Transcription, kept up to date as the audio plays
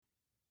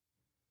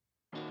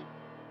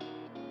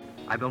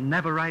I will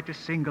never write a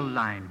single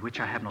line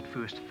which I have not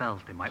first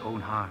felt in my own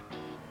heart.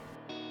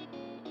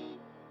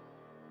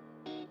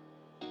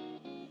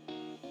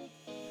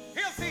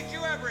 He'll teach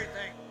you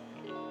everything.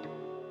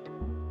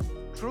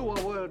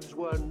 Truer words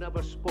were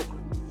never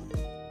spoken.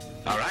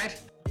 All right.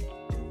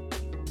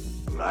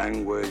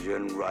 Language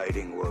and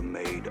writing were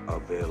made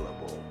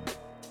available.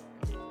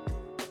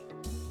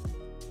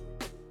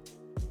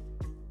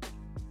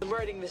 I'm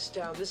writing this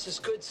down. This is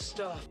good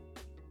stuff.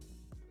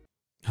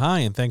 Hi,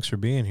 and thanks for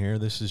being here.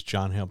 This is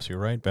John Helps You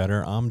Write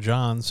Better. I'm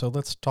John, so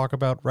let's talk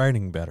about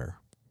writing better.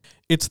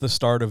 It's the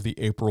start of the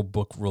April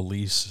book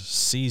release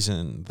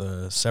season,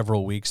 the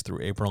several weeks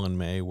through April and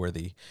May where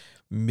the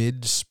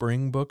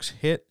mid-spring books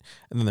hit,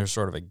 and then there's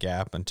sort of a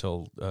gap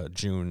until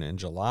June and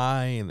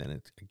July, and then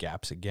it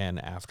gaps again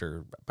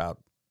after about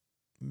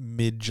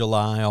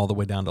mid-July all the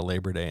way down to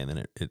Labor Day, and then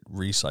it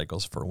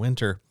recycles for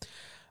winter.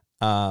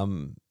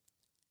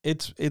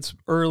 It's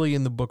early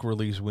in the book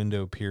release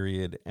window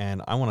period,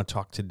 and I want to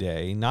talk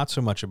today not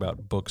so much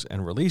about books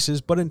and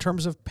releases, but in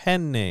terms of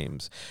pen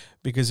names,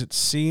 because it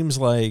seems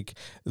like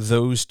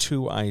those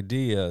two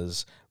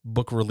ideas,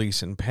 book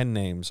release and pen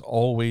names,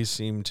 always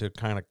seem to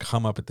kind of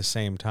come up at the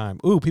same time.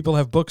 Ooh, people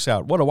have books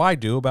out. What do I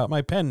do about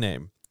my pen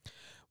name?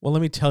 Well,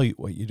 let me tell you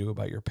what you do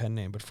about your pen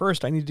name. But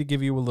first, I need to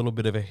give you a little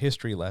bit of a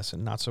history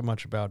lesson, not so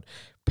much about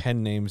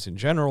pen names in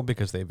general,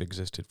 because they've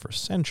existed for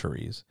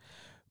centuries,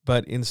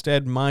 but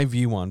instead my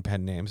view on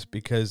pen names,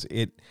 because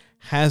it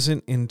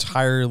hasn't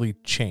entirely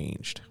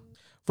changed.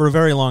 For a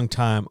very long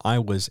time, I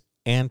was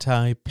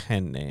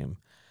anti-pen name.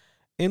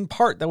 In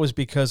part, that was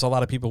because a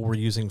lot of people were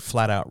using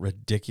flat-out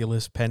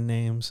ridiculous pen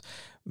names,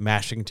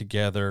 mashing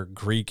together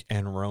Greek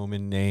and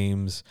Roman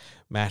names,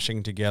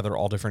 mashing together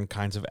all different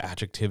kinds of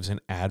adjectives and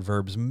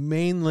adverbs,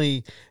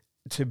 mainly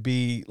to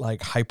be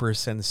like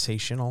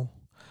hyper-sensational,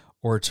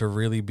 or to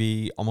really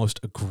be almost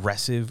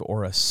aggressive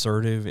or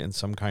assertive in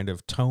some kind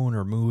of tone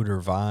or mood or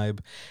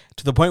vibe,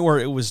 to the point where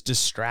it was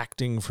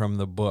distracting from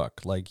the book.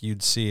 Like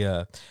you'd see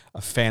a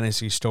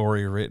fantasy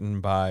story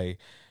written by,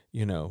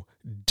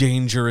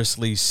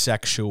 dangerously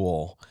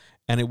sexual,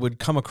 and it would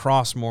come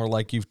across more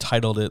like you've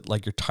titled it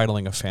like you're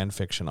titling a fan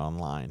fiction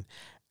online,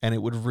 and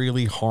it would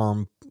really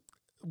harm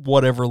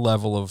whatever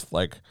level of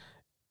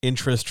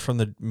interest from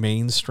the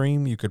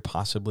mainstream you could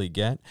possibly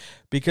get,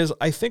 because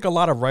I think a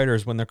lot of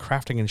writers, when they're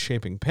crafting and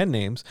shaping pen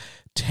names,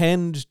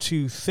 tend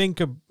to think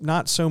of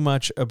not so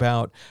much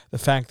about the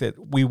fact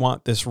that we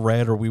want this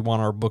read, or we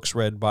want our books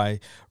read by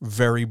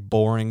very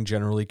boring,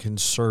 generally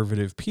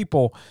conservative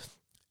people.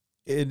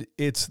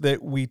 It's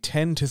that we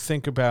tend to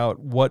think about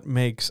what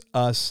makes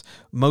us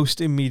most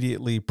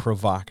immediately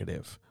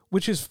provocative,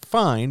 which is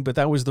fine, but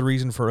that was the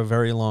reason for a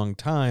very long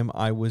time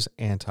I was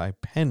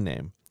anti-pen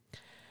name.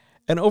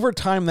 And over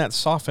time, that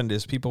softened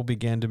as people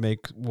began to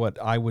make what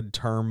I would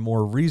term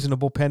more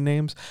reasonable pen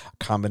names,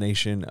 a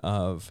combination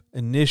of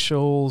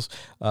initials,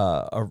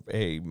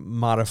 a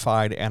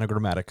modified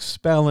anagrammatic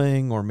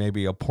spelling, or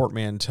maybe a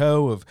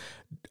portmanteau of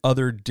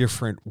other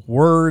different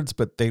words,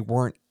 but they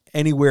weren't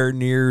anywhere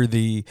near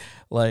the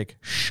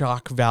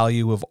shock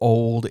value of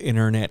old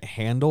internet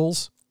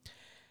handles.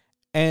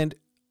 And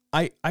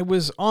I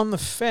was on the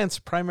fence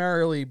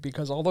primarily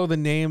because although the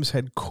names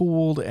had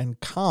cooled and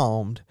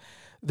calmed,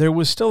 there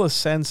was still a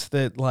sense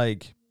that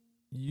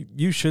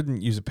you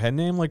shouldn't use a pen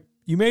name.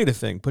 You made a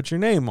thing, put your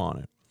name on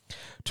it.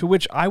 To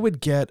which I would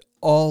get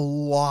a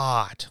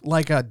lot,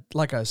 like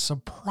a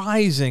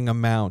surprising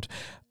amount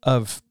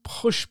of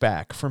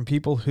pushback from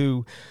people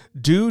who,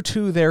 due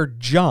to their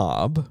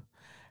job,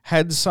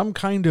 had some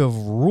kind of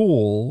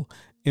rule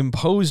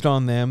imposed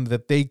on them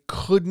that they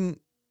couldn't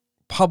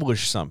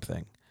publish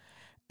something,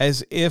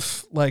 as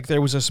if there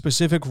was a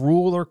specific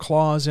rule or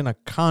clause in a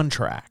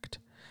contract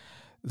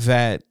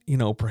that,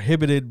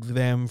 prohibited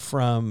them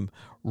from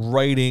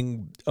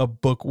writing a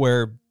book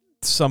where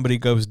somebody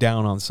goes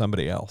down on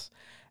somebody else.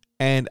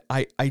 And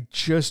I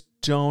just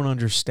don't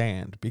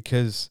understand,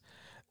 because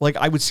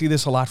I would see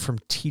this a lot from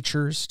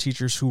teachers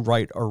who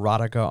write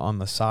erotica on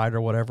the side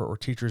or whatever, or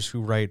teachers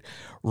who write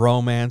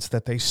romance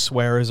that they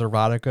swear is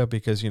erotica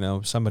because,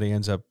 somebody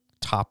ends up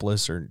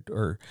topless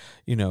or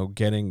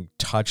getting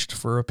touched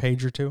for a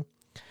page or two,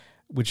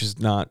 which is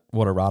not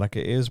what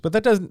erotica is. But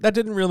that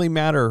didn't really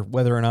matter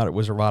whether or not it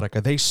was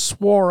erotica. They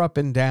swore up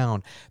and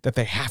down that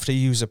they have to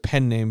use a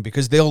pen name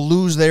because they'll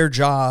lose their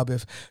job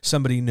if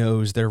somebody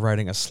knows they're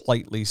writing a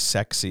slightly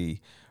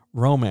sexy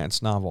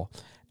romance novel.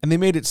 And they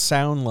made it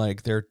sound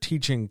like their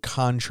teaching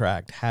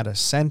contract had a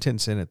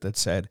sentence in it that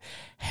said,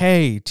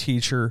 "Hey,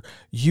 teacher,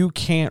 you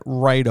can't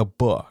write a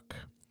book,"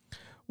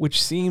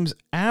 which seems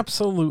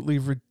absolutely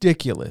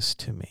ridiculous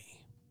to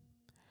me.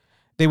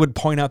 They would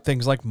point out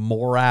things like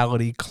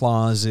morality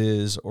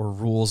clauses or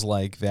rules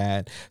like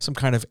that, some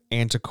kind of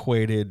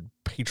antiquated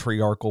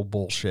patriarchal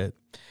bullshit.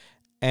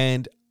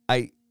 And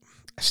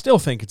I still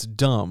think it's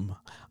dumb.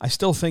 I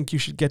still think you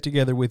should get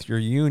together with your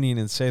union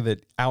and say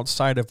that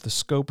outside of the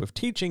scope of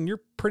teaching,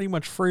 you're pretty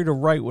much free to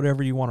write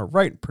whatever you want to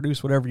write,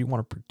 produce whatever you want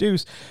to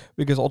produce,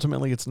 because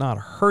ultimately it's not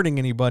hurting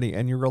anybody,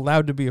 and you're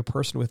allowed to be a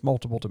person with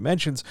multiple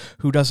dimensions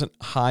who doesn't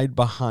hide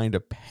behind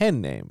a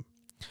pen name.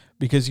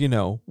 Because,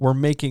 we're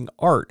making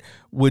art.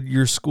 Would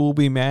your school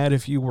be mad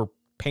if you were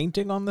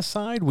painting on the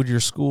side? Would your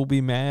school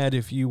be mad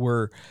if you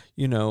were,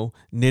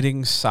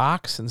 knitting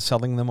socks and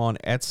selling them on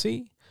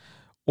Etsy?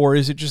 Or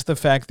is it just the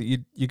fact that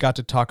you got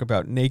to talk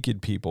about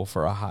naked people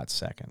for a hot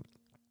second?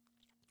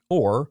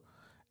 Or,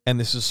 and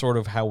this is sort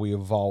of how we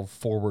evolve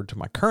forward to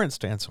my current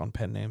stance on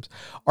pen names,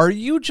 are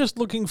you just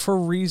looking for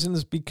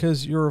reasons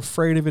because you're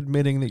afraid of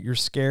admitting that you're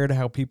scared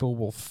how people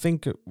will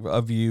think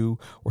of you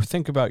or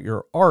think about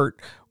your art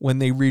when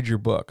they read your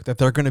book? That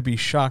they're going to be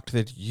shocked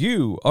that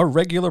you, a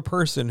regular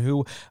person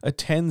who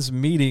attends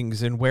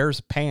meetings and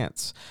wears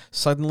pants,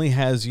 suddenly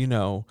has,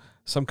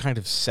 some kind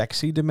of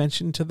sexy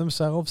dimension to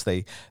themselves.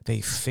 They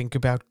think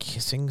about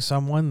kissing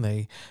someone.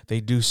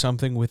 They do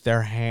something with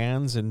their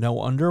hands and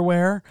no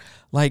underwear.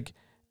 Like,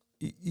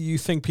 you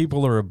think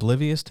people are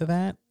oblivious to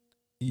that?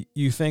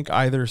 You think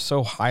either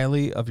so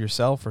highly of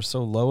yourself or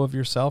so low of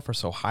yourself, or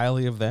so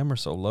highly of them or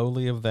so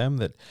lowly of them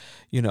that,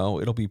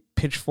 it'll be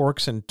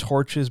pitchforks and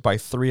torches by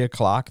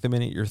 3:00 the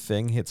minute your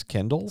thing hits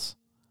Kindles?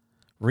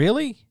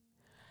 Really?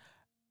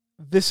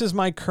 This is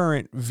my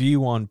current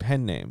view on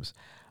pen names.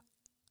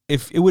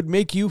 If it would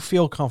make you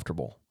feel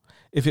comfortable,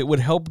 if it would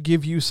help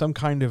give you some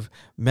kind of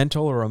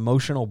mental or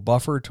emotional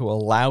buffer to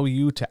allow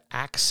you to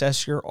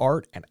access your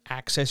art and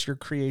access your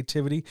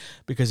creativity,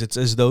 because it's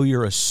as though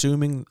you're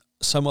assuming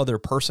some other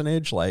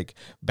personage, like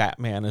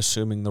Batman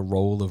assuming the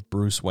role of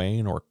Bruce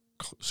Wayne or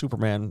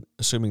Superman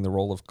assuming the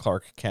role of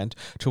Clark Kent,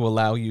 to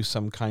allow you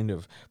some kind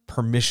of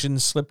permission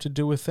slip to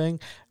do a thing,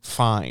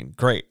 fine,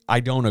 great. I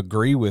don't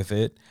agree with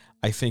it.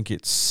 I think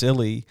it's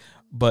silly,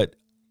 but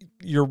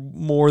you're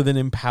more than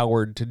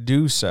empowered to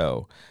do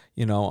so.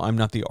 I'm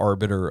not the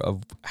arbiter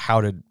of how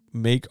to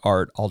make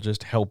art. I'll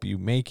just help you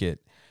make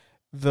it.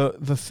 The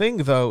thing,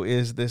 though,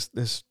 is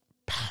this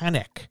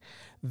panic,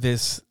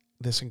 this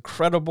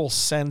incredible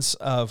sense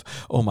of,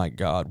 oh my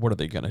God, what are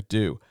they going to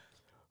do?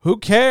 Who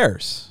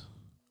cares?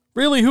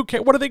 Really, who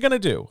cares? What are they going to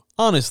do?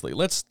 Honestly,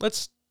 let's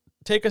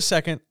take a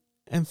second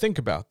and think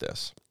about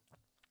this.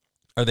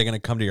 Are they going to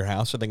come to your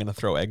house? Are they going to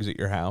throw eggs at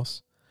your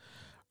house?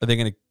 Are they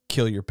going to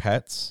kill your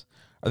pets?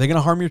 Are they going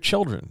to harm your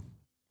children?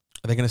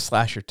 Are they going to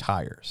slash your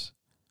tires?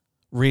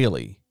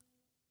 Really?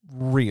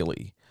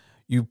 Really?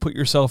 You put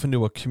yourself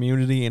into a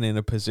community and in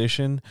a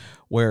position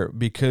where,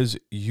 because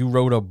you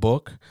wrote a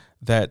book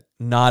that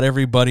not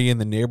everybody in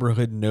the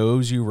neighborhood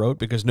knows you wrote,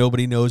 because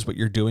nobody knows what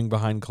you're doing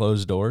behind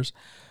closed doors,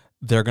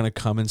 they're going to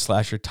come and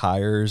slash your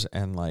tires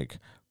and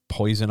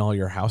poison all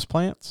your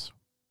houseplants?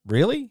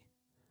 Really?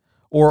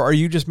 Or are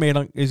you just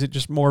is it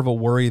just more of a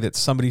worry that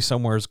somebody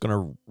somewhere is going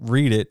to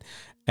read it,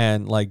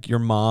 and your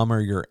mom or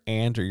your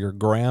aunt or your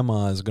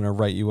grandma is going to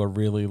write you a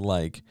really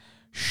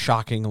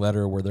shocking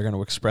letter where they're going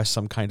to express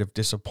some kind of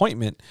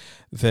disappointment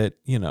that,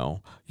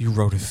 you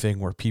wrote a thing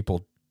where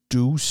people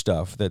do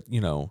stuff that,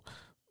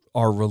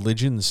 our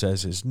religion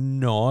says is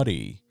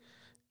naughty?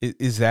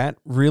 Is that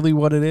really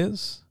what it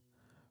is?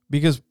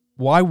 Because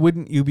why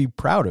wouldn't you be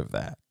proud of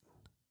that?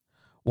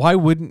 Why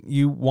wouldn't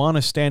you want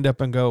to stand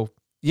up and go,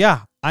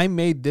 yeah, I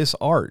made this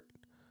art.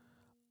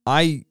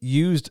 I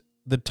used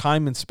the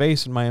time and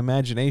space and my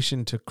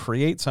imagination to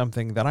create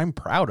something that I'm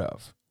proud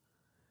of.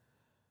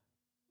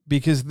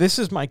 Because this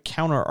is my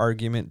counter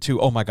argument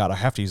to, oh my God, I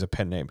have to use a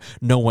pen name.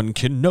 No one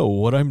can know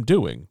what I'm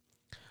doing.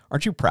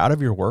 Aren't you proud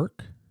of your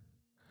work?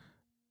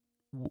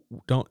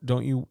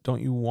 Don't you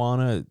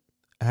want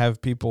to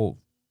have people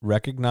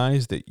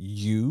recognize that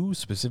you,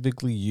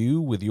 specifically you,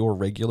 with your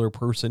regular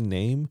person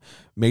name,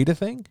 made a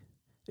thing?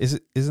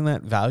 Isn't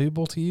that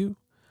valuable to you?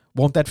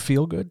 Won't that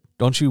feel good?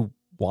 Don't you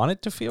want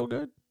it to feel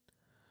good?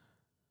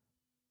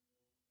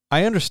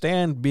 I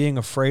understand being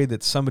afraid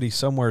that somebody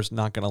somewhere is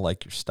not going to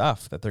like your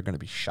stuff, that they're going to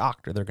be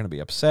shocked or they're going to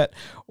be upset,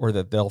 or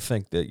that they'll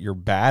think that you're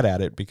bad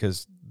at it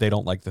because they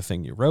don't like the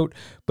thing you wrote.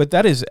 But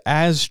that is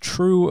as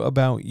true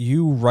about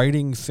you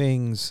writing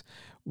things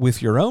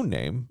with your own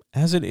name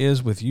as it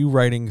is with you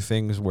writing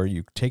things where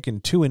you've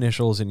taken two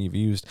initials and you've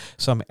used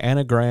some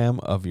anagram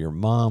of your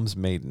mom's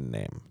maiden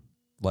name.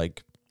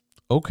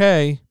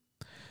 Okay,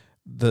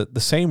 the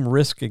same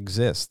risk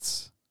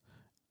exists.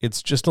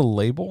 It's just a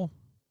label.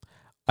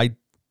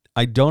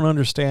 I don't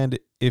understand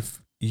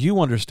if you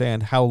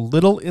understand how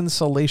little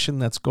insulation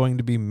that's going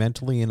to be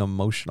mentally and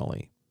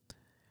emotionally.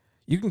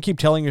 You can keep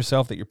telling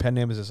yourself that your pen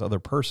name is this other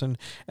person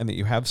and that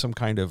you have some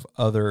kind of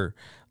other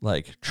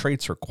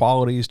traits or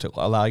qualities to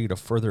allow you to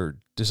further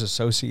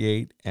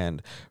disassociate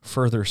and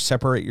further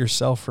separate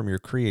yourself from your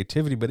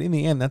creativity. But in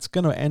the end, that's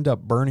going to end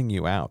up burning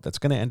you out. That's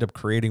going to end up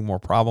creating more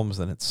problems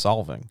than it's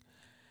solving.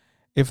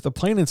 If the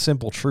plain and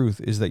simple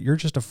truth is that you're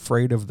just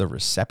afraid of the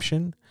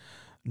reception,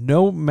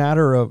 no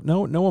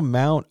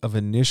amount of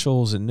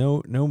initials and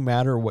no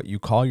matter what you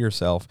call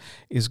yourself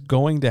is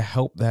going to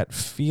help that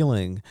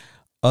feeling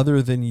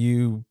other than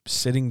you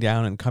sitting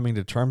down and coming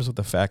to terms with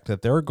the fact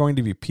that there are going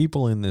to be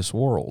people in this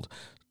world,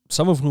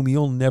 some of whom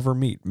you'll never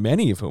meet,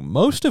 many of whom,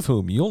 most of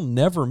whom you'll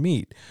never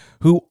meet,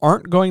 who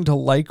aren't going to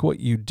like what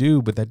you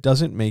do, but that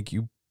doesn't make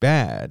you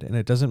bad, and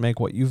it doesn't make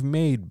what you've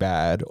made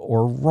bad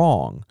or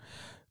wrong.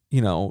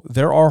 You know,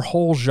 there are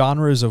whole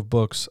genres of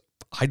books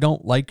I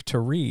don't like to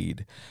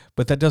read,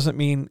 but that doesn't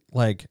mean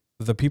like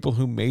the people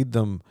who made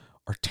them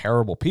are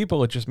terrible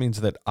people. It just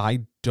means that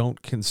I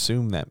don't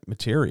consume that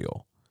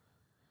material.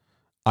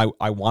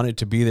 I want it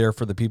to be there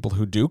for the people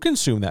who do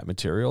consume that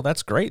material.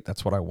 That's great.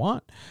 That's what I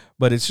want.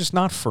 But it's just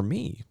not for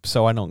me,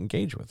 so I don't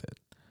engage with it.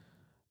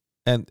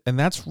 And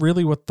that's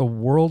really what the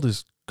world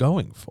is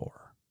going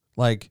for.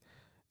 Like,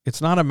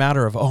 it's not a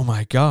matter of, oh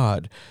my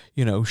God,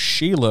 you know,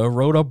 Sheila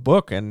wrote a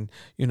book and,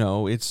 you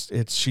know,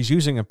 she's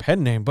using a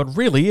pen name, but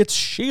really it's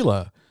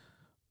Sheila.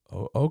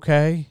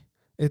 Okay.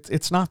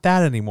 It's not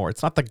that anymore.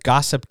 It's not the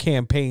gossip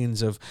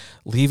campaigns of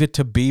Leave It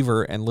to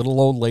Beaver and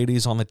little old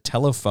ladies on the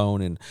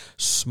telephone in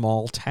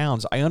small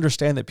towns. I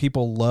understand that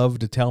people love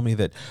to tell me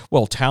that,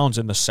 well, towns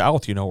in the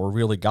South, you know, are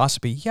really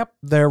gossipy. Yep,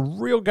 they're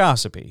real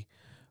gossipy.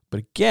 But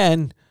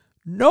again,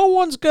 no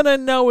one's going to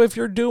know if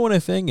you're doing a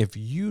thing if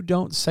you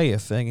don't say a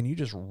thing and you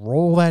just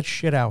roll that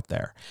shit out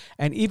there.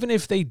 And even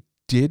if they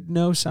did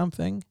know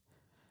something,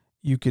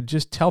 you could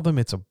just tell them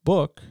it's a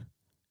book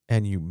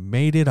and you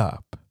made it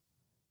up.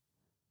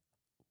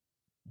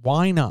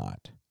 Why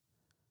not?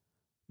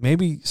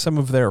 Maybe some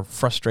of their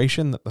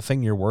frustration, the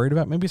thing you're worried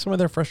about, maybe some of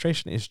their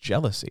frustration is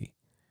jealousy.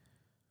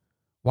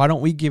 Why don't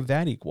we give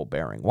that equal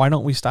bearing? Why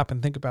don't we stop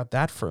and think about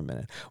that for a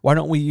minute? Why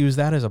don't we use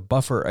that as a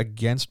buffer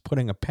against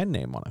putting a pen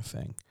name on a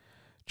thing?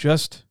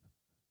 Just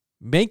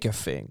make a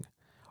thing.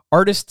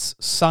 Artists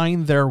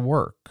sign their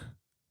work,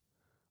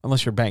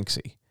 unless you're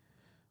Banksy,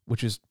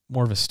 which is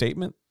more of a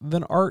statement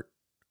than art,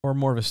 or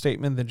more of a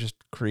statement than just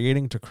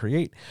creating to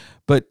create.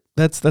 But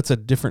that's a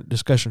different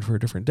discussion for a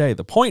different day.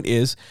 The point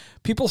is,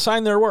 people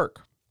sign their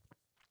work.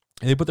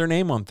 They put their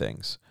name on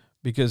things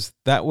because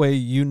that way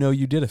you know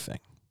you did a thing.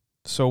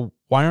 So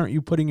why aren't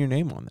you putting your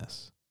name on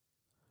this?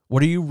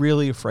 What are you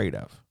really afraid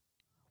of?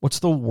 What's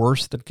the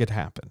worst that could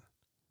happen?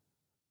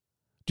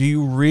 Do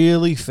you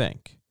really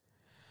think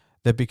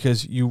that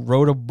because you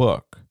wrote a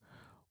book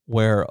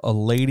where a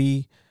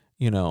lady,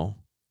 you know,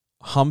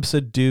 humps a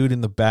dude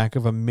in the back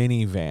of a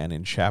minivan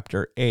in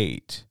chapter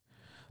 8,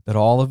 that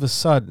all of a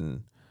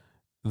sudden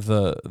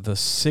the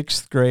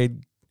sixth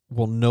grade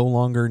will no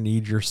longer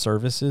need your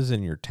services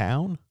in your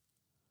town?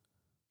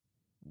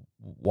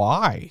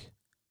 Why?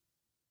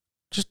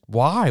 Just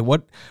why?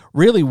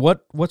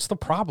 What's the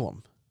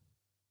problem?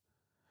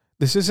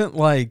 This isn't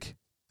like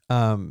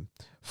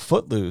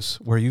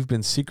Footloose, where you've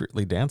been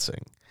secretly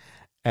dancing,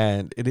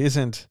 and it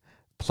isn't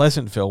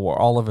Pleasantville, where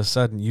all of a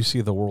sudden you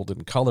see the world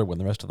in color when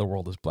the rest of the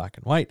world is black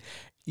and white.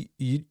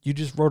 You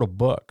just wrote a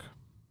book.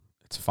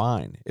 It's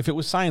fine. If it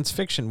was science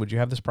fiction, would you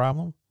have this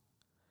problem?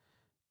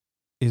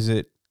 Is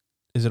it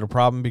a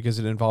problem because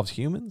it involves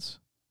humans?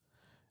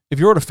 If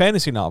you wrote a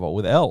fantasy novel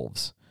with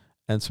elves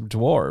and some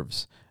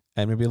dwarves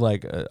and maybe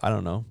like,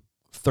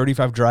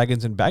 35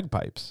 dragons and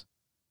bagpipes,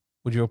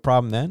 would you have a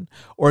problem then?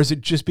 Or is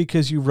it just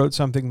because you wrote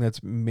something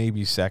that's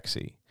maybe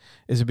sexy?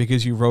 Is it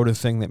because you wrote a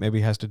thing that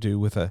maybe has to do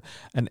with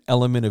an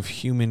element of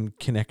human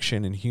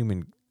connection and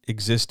human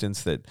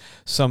existence that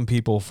some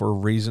people, for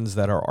reasons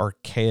that are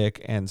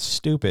archaic and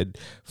stupid,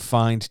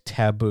 find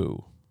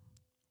taboo?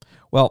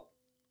 Well,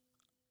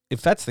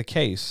 if that's the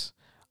case,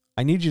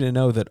 I need you to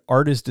know that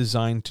art is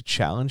designed to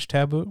challenge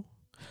taboo.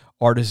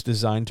 Art is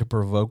designed to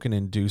provoke and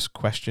induce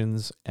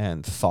questions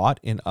and thought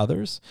in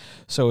others.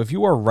 So if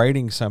you are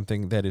writing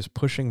something that is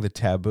pushing the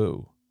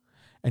taboo,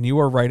 and you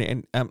are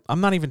writing, and I'm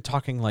not even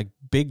talking like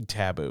big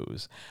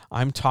taboos.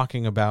 I'm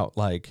talking about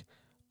like,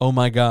 oh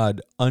my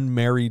God,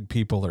 unmarried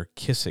people are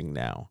kissing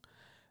now.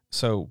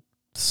 So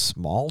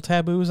small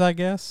taboos, I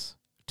guess.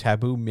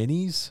 Taboo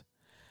minis.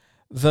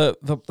 The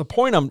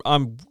point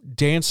I'm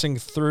dancing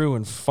through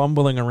and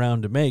fumbling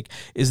around to make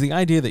is the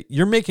idea that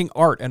you're making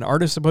art, and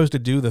art is supposed to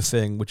do the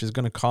thing which is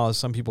going to cause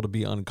some people to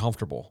be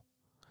uncomfortable.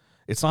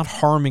 It's not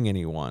harming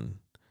anyone.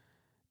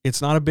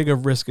 It's not a big a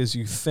risk as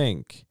you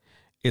think.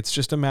 It's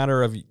just a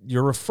matter of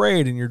you're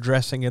afraid and you're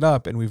dressing it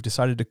up, and we've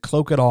decided to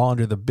cloak it all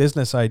under the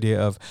business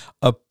idea of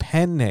a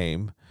pen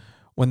name,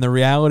 when the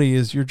reality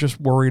is you're just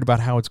worried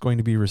about how it's going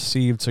to be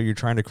received, so you're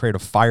trying to create a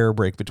fire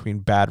break between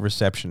bad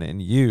reception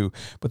and you.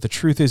 But the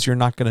truth is you're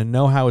not going to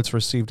know how it's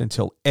received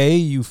until A,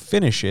 you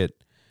finish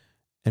it,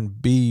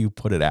 and B, you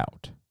put it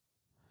out.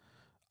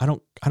 I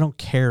don't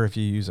care if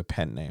you use a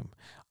pen name.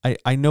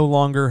 I no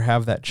longer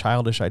have that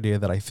childish idea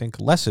that I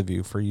think less of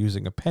you for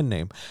using a pen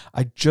name.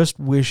 I just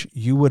wish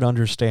you would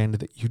understand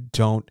that you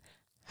don't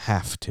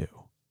have to.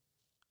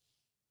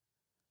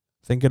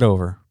 Think it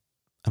over,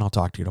 and I'll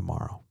talk to you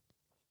tomorrow.